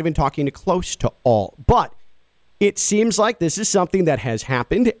 We're not even talking close to all. But it seems like this is something that has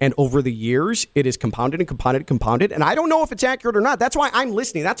happened, and over the years, it is compounded and compounded and compounded, and I don't know if it's accurate or not. That's why I'm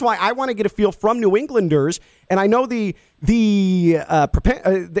listening. That's why I want to get a feel from New Englanders, and I know the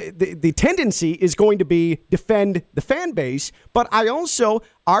tendency is going to be defend the fan base, but I also,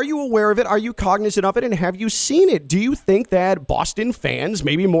 are you aware of it? Are you cognizant of it? And have you seen it? Do you think that Boston fans,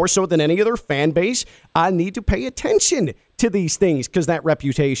 maybe more so than any other fan base, need to pay attention to these things because that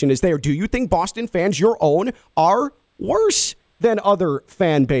reputation is there? Do you think Boston fans, your own, are worse than other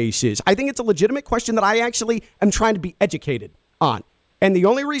fan bases? I think it's a legitimate question that I actually am trying to be educated on. And the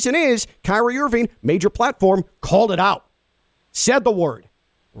only reason is Kyrie Irving, major platform, called it out. Said the word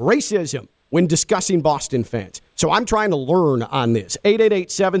racism when discussing Boston fans. So I'm trying to learn on this.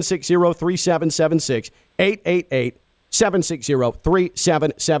 888-760-3776.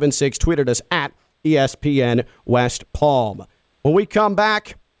 888-760-3776. Tweeted us at ESPN West Palm. When we come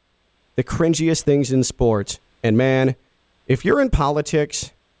back, the cringiest things in sports. And man, if you're in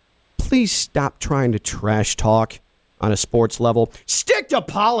politics, please stop trying to trash talk on a sports level. Stick to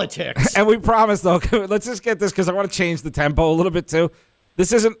politics. And we promise, though, let's just get this because I want to change the tempo a little bit, too.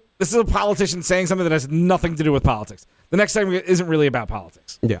 This is a politician saying something that has nothing to do with politics. The next segment isn't really about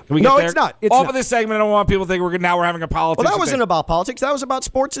politics. Yeah. No, it's not. Off of this segment, I don't want people to think we're having a politics. Well, that wasn't about politics. That was about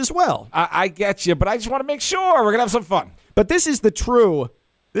sports as well. I get you, but I just want to make sure we're going to have some fun. But this is the true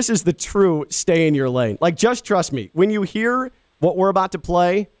stay in your lane. Like, just trust me. When you hear what we're about to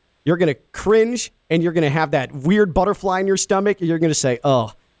play, you're going to cringe and you're going to have that weird butterfly in your stomach. And you're going to say,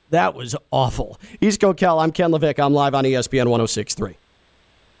 oh, that was awful. He's Coquel. I'm Ken Levick. I'm live on ESPN 106.3.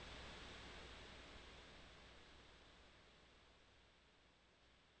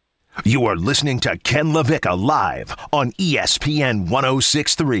 You are listening to Ken LaVicka live on ESPN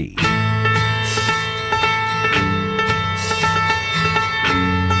 106.3.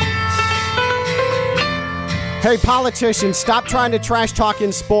 Hey, politicians, stop trying to trash talk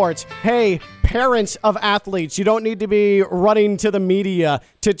in sports. Hey, parents of athletes, you don't need to be running to the media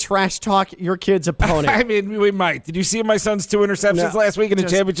to trash talk your kid's opponent. I mean, we might. Did you see my son's 2 interceptions last week in a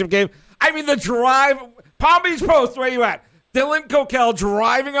championship game? I mean, the drive, Palm Beach Post, where you at? Dylan Coquel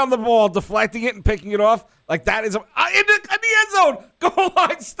driving on the ball, deflecting it and picking it off. Like, that is in the end zone. Goal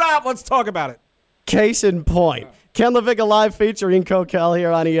line stop. Let's talk about it. Case in point. Ken LaVicka live featuring Coquel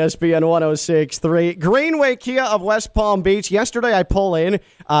here on ESPN 106.3. Greenway Kia of West Palm Beach. Yesterday I pull in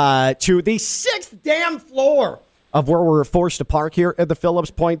to the 6th damn floor of where we're forced to park here at the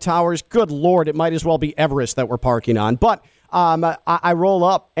Phillips Point Towers. Good Lord, it might as well be Everest that we're parking on. But I roll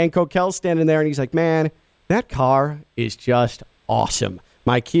up and Coquel's standing there and he's like, man, that car is just awesome.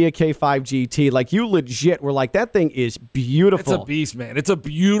 My Kia K5 GT. Like, you legit were like, that thing is beautiful. It's a beast, man. It's a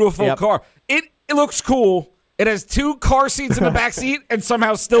beautiful car. It looks cool. It has 2 car seats in the back seat and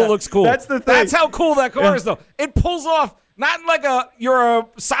somehow still looks cool. That's the thing. That's how cool that car is, though. It pulls off, not in like you're a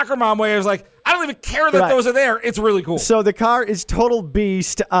soccer mom way. It's like, I don't even care that those are there. It's really cool. So the car is total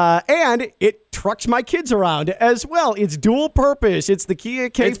beast, and it trucks my kids around as well. It's dual purpose. It's the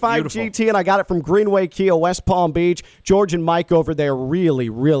Kia K5 GT, and I got it from Greenway Kia, West Palm Beach. George and Mike over there really,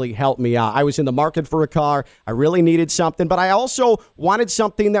 really helped me out. I was in the market for a car. I really needed something, but I also wanted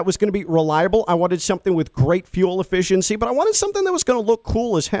something that was going to be reliable. I wanted something with great fuel efficiency, but I wanted something that was going to look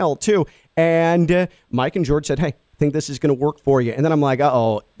cool as hell, too. And Mike and George said, hey, think this is going to work for you. And then I'm like,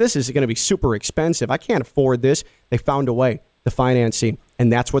 uh-oh, this is going to be super expensive. I can't afford this. They found a way, the financing.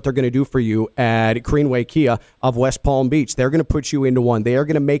 And that's what they're going to do for you at Greenway Kia of West Palm Beach. They're going to put you into one. They are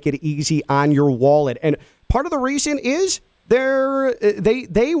going to make it easy on your wallet. And part of the reason is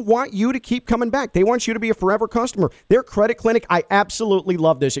they want you to keep coming back. They want you to be a forever customer. Their credit clinic, I absolutely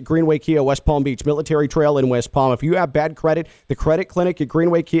love this at Greenway Kia West Palm Beach, Military Trail in West Palm. If you have bad credit, the credit clinic at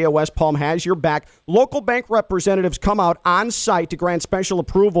Greenway Kia West Palm has your back. Local bank representatives come out on site to grant special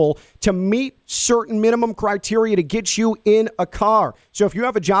approval to meet certain minimum criteria to get you in a car. So if you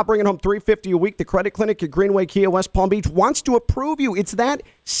have a job bringing home $350 a week, the credit clinic at Greenway Kia West Palm Beach wants to approve you. It's that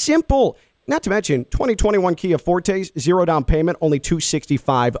simple. Not to mention, 2021 Kia Fortes, 0 down payment, only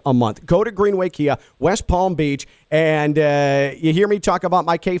 $265 a month. Go to Greenway Kia, West Palm Beach, and you hear me talk about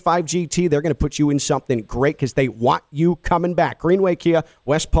my K5 GT. They're going to put you in something great because they want you coming back. Greenway Kia,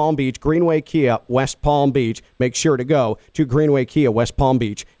 West Palm Beach, Greenway Kia, West Palm Beach. Make sure to go to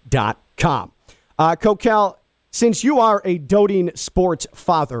greenwaykiawestpalmbeach.com. Coquel, since you are a doting sports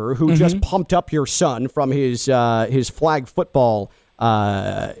father who just pumped up your son from his flag football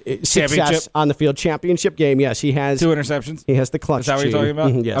success on the field, championship game. Yes, he has 2 interceptions. He has the clutch. Is that what you're talking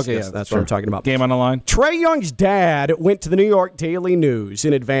about? Yes, okay, yes, that's what I'm talking about. Game on the line. Trae Young's dad went to the New York Daily News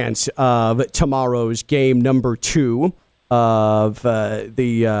in advance of tomorrow's game number 2 of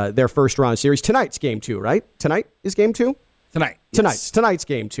their first round series. Tonight's game 2, right? Tonight is game 2? Tonight. Yes. Tonight's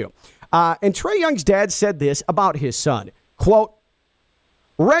game 2. And Trae Young's dad said this about his son. Quote,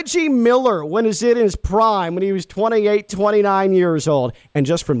 Reggie Miller, when is it in his prime, when he was 28, 29 years old. And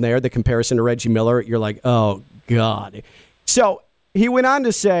just from there, the comparison to Reggie Miller, you're like, oh, God. So he went on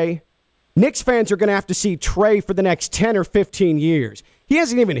to say, Knicks fans are going to have to see Trae for the next 10 or 15 years. He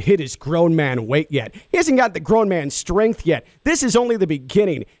hasn't even hit his grown man weight yet. He hasn't got the grown man strength yet. This is only the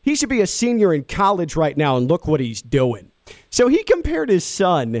beginning. He should be a senior in college right now, and look what he's doing. So he compared his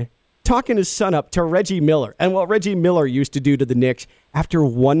son, talking his son up to Reggie Miller, and what Reggie Miller used to do to the Knicks after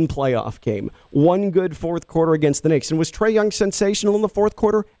one playoff game, one good fourth quarter against the Knicks. And was Trae Young sensational in the fourth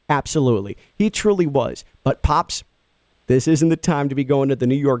quarter? Absolutely. He truly was. But, Pops, this isn't the time to be going to the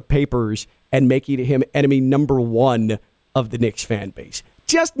New York papers and making him enemy number 1 of the Knicks fan base.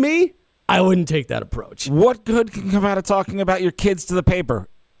 Just me, I wouldn't take that approach. What good can come out of talking about your kids to the paper?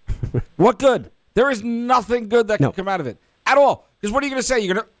 What good? There is nothing good that can come out of it at all. Because what are you going to say?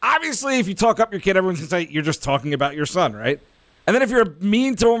 You're going to obviously, if you talk up your kid, everyone's going to say you're just talking about your son, right? And then if you're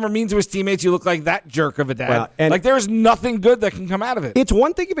mean to him or mean to his teammates, you look like that jerk of a dad. Well, and like there's nothing good that can come out of it. It's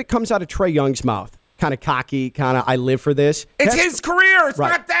one thing if it comes out of Trae Young's mouth, kind of cocky, kind of I live for this. It's his career. It's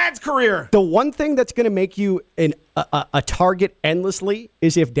not dad's career. The one thing that's going to make you a target endlessly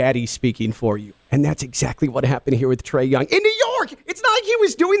is if daddy's speaking for you. And that's exactly what happened here with Trae Young. In New York! It's not like he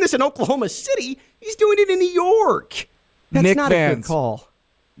was doing this in Oklahoma City. He's doing it in New York. That's Knick not fans, a good call.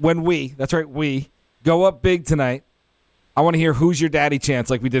 When we go up big tonight, I want to hear who's your daddy chants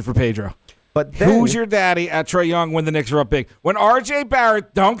like we did for Pedro. But then, who's your daddy at Trae Young when the Knicks are up big? When R.J.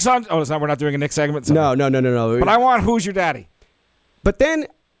 Barrett dunks on... Oh, it's not. We're not doing a Knicks segment? No. But I want who's your daddy. But then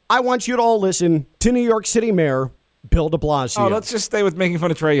I want you to all listen to New York City Mayor Bill de Blasio. Oh, let's just stay with making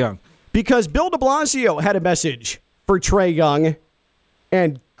fun of Trae Young. Because Bill de Blasio had a message for Trae Young,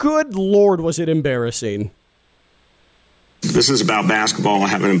 and good Lord, was it embarrassing. This is about basketball. I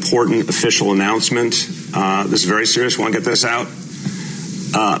have an important official announcement. This is very serious. Want to get this out?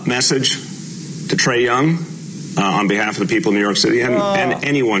 Message to Trae Young on behalf of the people of New York City and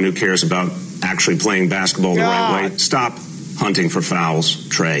anyone who cares about actually playing basketball the right way. Stop hunting for fouls,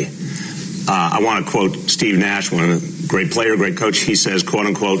 Trae. I want to quote Steve Nash, one great player, great coach. He says, quote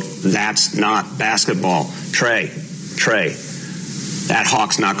unquote, that's not basketball. Trae, that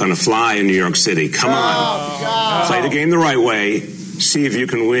hawk's not going to fly in New York City. Come on. Play the game the right way. See if you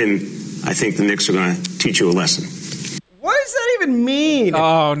can win. I think the Knicks are going to teach you a lesson. What does that even mean?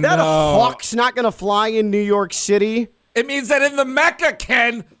 Oh, that hawk's not going to fly in New York City? It means that in the Mecca,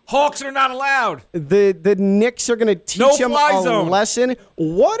 Ken, hawks are not allowed. The Knicks are going to teach him a lesson.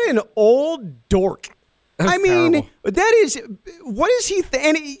 What an old dork. I mean, terrible. That is, what is he,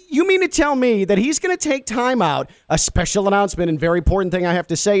 and you mean to tell me that he's going to take time out, a special announcement, and very important thing I have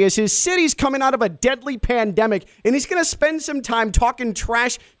to say is his city's coming out of a deadly pandemic, and he's going to spend some time talking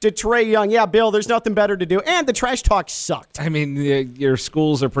trash to Trae Young. Yeah, Bill, there's nothing better to do, and the trash talk sucked. I mean, your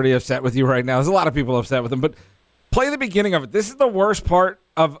schools are pretty upset with you right now. There's a lot of people upset with him, but play the beginning of it. This is the worst part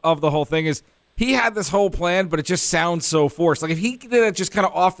of the whole thing is he had this whole plan, but it just sounds so forced. Like if he did it just kind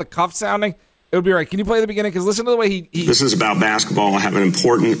of off the cuff sounding, it would be right. Can you play the beginning? Because listen to the way he... This is about basketball. I have an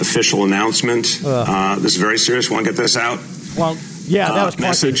important official announcement. This is very serious. Want to get this out? Clunk. Yeah, that was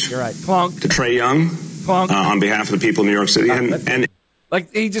message You're right. Clunk. To Trae Young on behalf of the people of New York City. And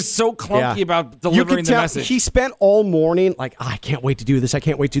like, he's just so clunky about delivering the message. He spent all morning like, I can't wait to do this. I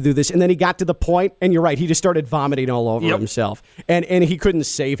can't wait to do this. And then he got to the point, and you're right, he just started vomiting all over himself. And he couldn't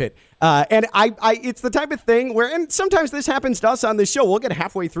save it. And it's the type of thing where, and sometimes this happens to us on this show, we'll get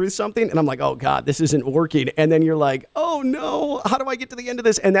halfway through something, and I'm like, oh, God, this isn't working. And then you're like, oh, no, how do I get to the end of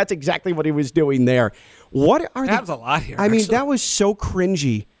this? And that's exactly what he was doing there. What are happens a lot here. I mean, that was so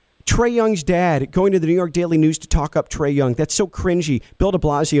cringy. Trae Young's dad going to the New York Daily News to talk up Trae Young. That's so cringy. Bill de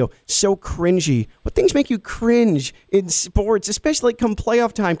Blasio, so cringy. What things make you cringe in sports, especially come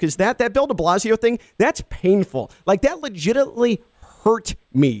playoff time? Because that Bill de Blasio thing, that's painful. Like, that legitimately hurt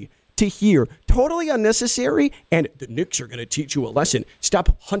me to hear. Totally unnecessary, and the Knicks are going to teach you a lesson.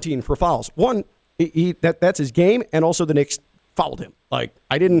 Stop hunting for fouls. One, that's his game, and also the Knicks fouled him. Like,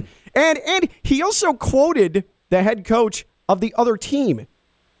 I didn't. And he also quoted the head coach of the other team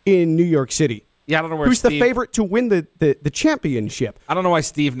in New York City. Yeah, I don't know where who's the favorite to win the championship. I don't know why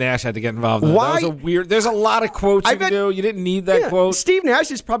Steve Nash had to get involved in Why? that. Was a weird. There's a lot of quotes you can do. You didn't need that quote. Steve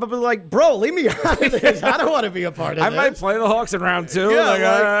Nash is probably like, bro, leave me out of this. I don't want to be a part of I this. might play the Hawks in round 2.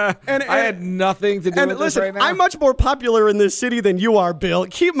 Yeah, I had nothing to do with listen, this right now. I'm much more popular in this city than you are, Bill.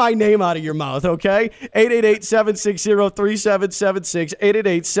 Keep my name out of your mouth, okay? 888-760-3776.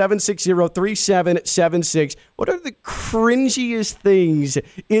 888-760-3776. What are the cringiest things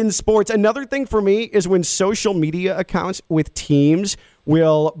in sports? Another thing for me is when social media accounts with teams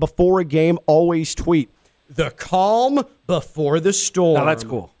will, before a game, always tweet, the calm before the storm. No, that's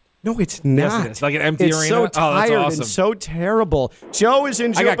cool. No, it's not. Yes, it is. Like an empty it's arena. So tired that's awesome. and so terrible. Joe is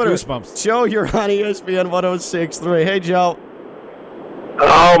in Jupiter. I got goosebumps. Joe, you're on ESPN 106.3. Hey, Joe.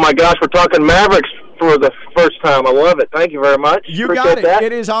 Oh, my gosh. We're talking Mavericks for the first time. I love it. Thank you very much. You Appreciate got it. that.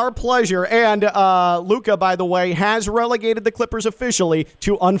 It is our pleasure. And Luka, by the way, has relegated the Clippers officially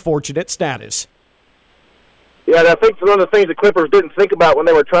to unfortunate status. Yeah, and I think one of the things the Clippers didn't think about when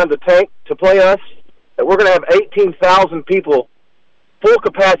they were trying to tank to play us, that we're going to have 18,000 people full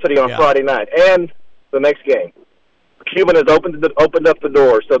capacity on Friday night and the next game. Cuban has opened up the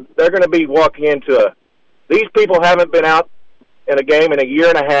door, so they're going to be walking into these people haven't been out in a game in a year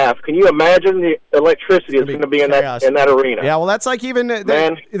and a half. Can you imagine the electricity that's going to be in that arena? Yeah, well, that's like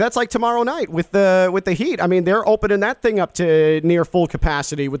that's like tomorrow night with the Heat. I mean, they're opening that thing up to near full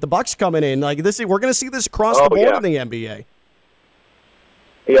capacity with the Bucks coming in. Like this, we're going to see this across the board in the NBA.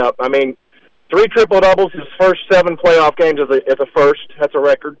 Yeah, I mean, 3 triple-doubles his first 7 playoff games is a first. That's a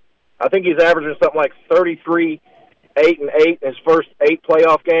record. I think he's averaging something like 33, 8 and 8 in his first 8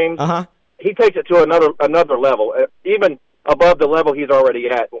 playoff games. He takes it to another level, even above the level he's already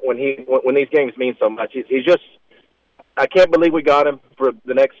at when these games mean so much. He's just, I can't believe we got him for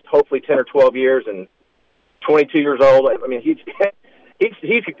the next hopefully 10 or 12 years, and 22 years old. I mean, he's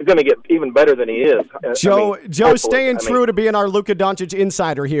going to get even better than he is. Joe, staying true to being our Luka Doncic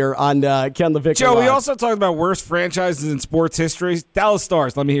insider here on Ken LaVicka. Joe, we also talked about worst franchises in sports history. Dallas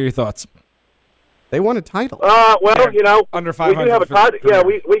Stars. Let me hear your thoughts. They won a title. Well, you know, under 500. We do have a title. Yeah,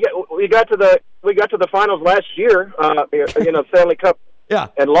 we got to the finals last year. Stanley Cup. Yeah,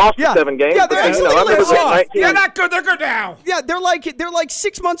 and lost 7 games. Yeah, they're They're not good. They're good now. Yeah, they're like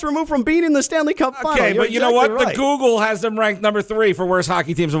 6 months removed from being in the Stanley Cup final. Okay, but you know what? Right. The Google has them ranked number 3 for worst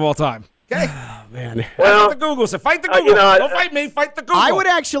hockey teams of all time. Okay, man. Well, the Google said, fight the Google. Don't fight me. Fight the Google. I would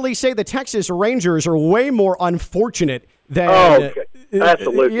actually say the Texas Rangers are way more unfortunate than.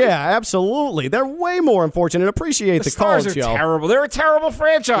 Absolutely. Yeah, absolutely. They're way more unfortunate. Appreciate the call, Stars are Joe. terrible. They're a terrible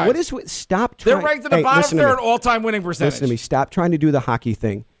franchise. What is stop trying? They're ranked in the bottom third all-time winning percentage. Listen to me. Stop trying to do the hockey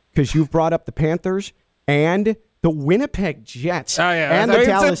thing because you've brought up the Panthers and the Winnipeg Jets and the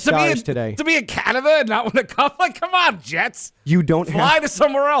Dallas Stars today. To be in Canada and not win a cup? Like, come on, Jets. You don't fly to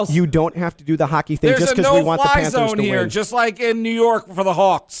somewhere else. You don't have to do the hockey thing just because we want the Panthers to win. There's a no-fly zone here, just like in New York for the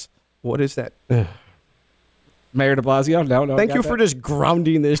Hawks. What is that? Mayor de Blasio? No. Thank you for just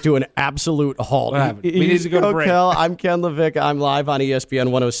grounding this to an absolute halt. We need to go to break. Coquel. I'm Ken LaVicka. I'm live on ESPN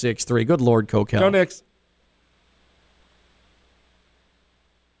 106.3. Good Lord, Coquel. Go Knicks.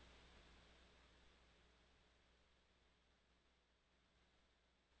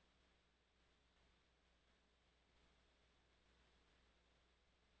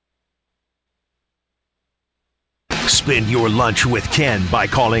 Spend your lunch with Ken by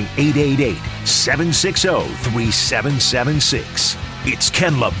calling 888-760-3776. It's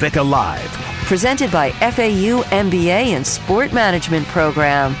Ken LaVicka Live. Presented by FAU MBA and Sport Management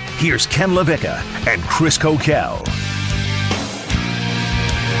Program. Here's Ken LaVicka and Chris Coquel.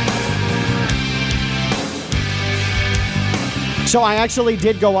 So I actually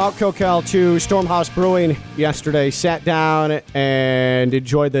did go out, Coquel, to Stormhouse Brewing yesterday. Sat down and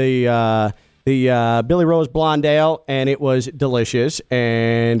enjoyed the the Billy Rose Blonde Ale, and it was delicious.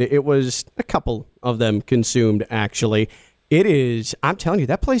 And it was a couple of them consumed, actually. It is, I'm telling you,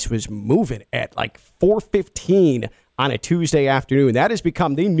 that place was moving at like 4:15 on a Tuesday afternoon. That has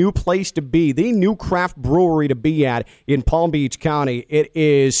become the new place to be, the new craft brewery to be at in Palm Beach County. It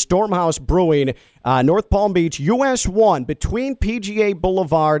is Stormhouse Brewing, North Palm Beach, US 1, between PGA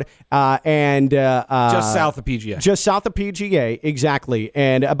Boulevard and... just south of PGA. Just south of PGA, exactly.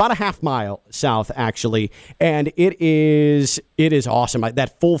 And about a half mile south, actually. And it is awesome.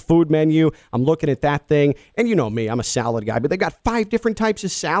 That full food menu, I'm looking at that thing. And you know me, I'm a salad guy, but they got 5 different types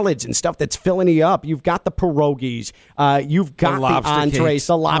of salads and stuff that's filling you up. You've got the pierogies. You've got the entrees, cakes.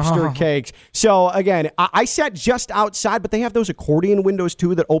 The lobster cakes. So, again, I sat just outside, but they have those accordion windows,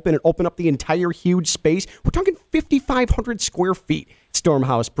 too, that open up the entire huge space. We're talking 5,500 square feet.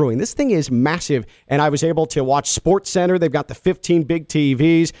 Stormhouse Brewing. This thing is massive, and I was able to watch Sports Center. They've got the 15 big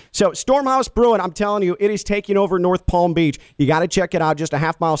TVs. So Stormhouse Brewing, I'm telling you, it is taking over North Palm Beach. You got to check it out. Just a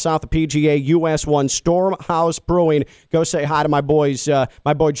half mile south of PGA, US 1, Stormhouse Brewing. Go say hi to my boys,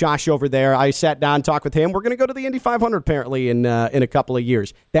 my boy Josh over there. I sat down and talked with him. We're going to go to the Indy 500 apparently in a couple of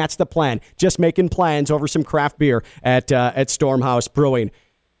years. That's the plan. Just making plans over some craft beer at Stormhouse Brewing.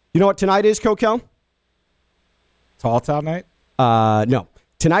 You know what tonight is, Coquel? Tall Town night? No.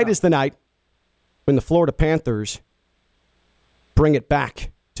 Tonight is the night when the Florida Panthers bring it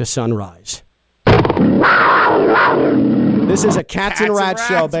back to Sunrise. This is a Cats and Rats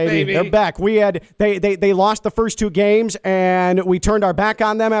show, baby. They're back. They lost the first 2 games, and we turned our back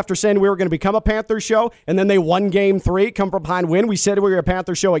on them after saying we were going to become a Panthers show, and then they won Game 3, come from behind win. We said we were a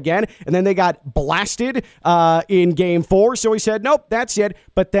Panthers show again, and then they got blasted in Game 4, so we said, nope, that's it.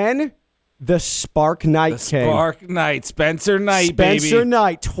 But then... the Spark Knight came. Spark Knight. Spencer Knight, Spencer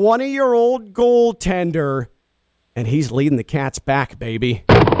Knight, 20-year-old goaltender, and he's leading the Cats back, baby.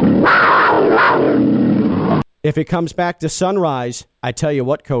 If it comes back to Sunrise, I tell you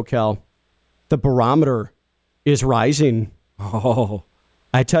what, Coquel, the barometer is rising. Oh.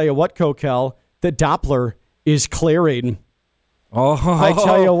 I tell you what, Coquel, the Doppler is clearing. Oh. I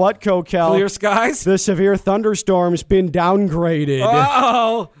tell you what, Coquel. Clear skies? The severe thunderstorm's been downgraded.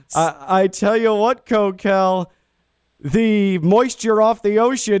 Oh. I tell you what, Coquel. The moisture off the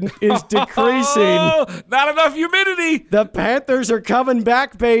ocean is decreasing. Oh, not enough humidity. The Panthers are coming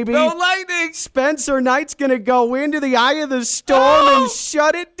back, baby. No lightning. Spencer Knight's going to go into the eye of the storm and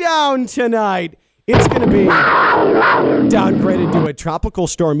shut it down tonight. It's going to be downgraded to a tropical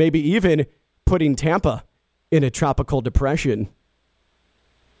storm, maybe even putting Tampa in a tropical depression.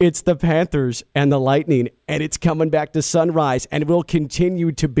 It's the Panthers and the Lightning, and it's coming back to Sunrise, and will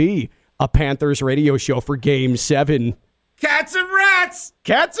continue to be a Panthers radio show for Game 7. Cats and Rats!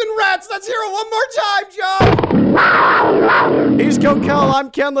 Cats and Rats! Let's hear it one more time, Joe! He's Coquel.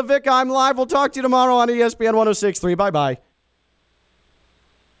 I'm Ken Levicka. I'm live. We'll talk to you tomorrow on ESPN 106.3. Bye-bye.